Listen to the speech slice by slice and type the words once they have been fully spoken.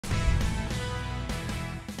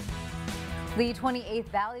The 28th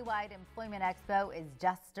Valley-wide Employment Expo is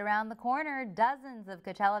just around the corner. Dozens of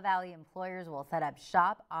Coachella Valley employers will set up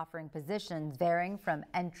shop, offering positions varying from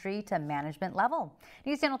entry to management level.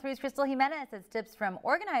 News Channel 3's Crystal Jimenez has tips from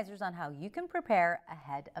organizers on how you can prepare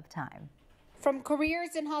ahead of time. From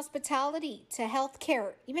careers in hospitality to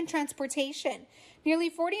healthcare, even transportation, nearly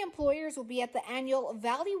 40 employers will be at the annual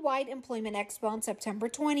Valley-wide Employment Expo on September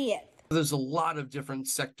 20th. There's a lot of different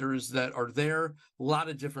sectors that are there, a lot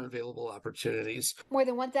of different available opportunities. More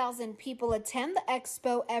than 1,000 people attend the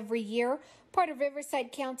expo every year, part of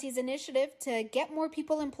Riverside County's initiative to get more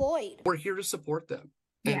people employed. We're here to support them.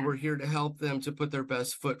 And we're here to help them to put their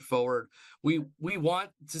best foot forward. We want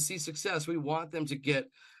to see success. We want them to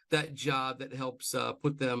get that job that helps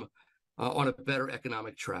put them on a better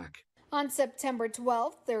economic track. On September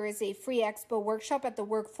 12th, there is a free expo workshop at the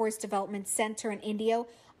Workforce Development Center in Indio,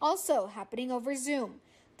 also happening over Zoom.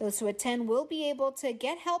 Those who attend will be able to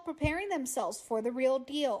get help preparing themselves for the real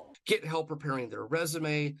deal. Get help preparing their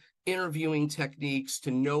resume, interviewing techniques, to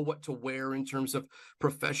know what to wear in terms of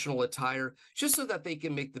professional attire, just so that they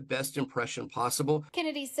can make the best impression possible.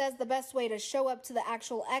 Kennedy says the best way to show up to the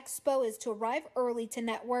actual expo is to arrive early to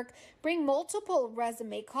network, bring multiple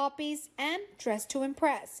resume copies, and dress to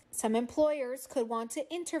impress. Some employers could want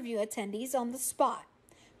to interview attendees on the spot.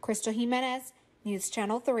 Crystal Jimenez, News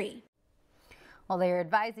Channel 3. Well, they are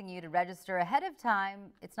advising you to register ahead of time.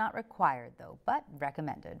 It's not required, though, but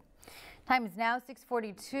recommended. Time is now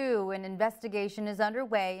 6:42. An investigation is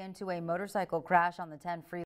underway into a motorcycle crash on the 10 freeway.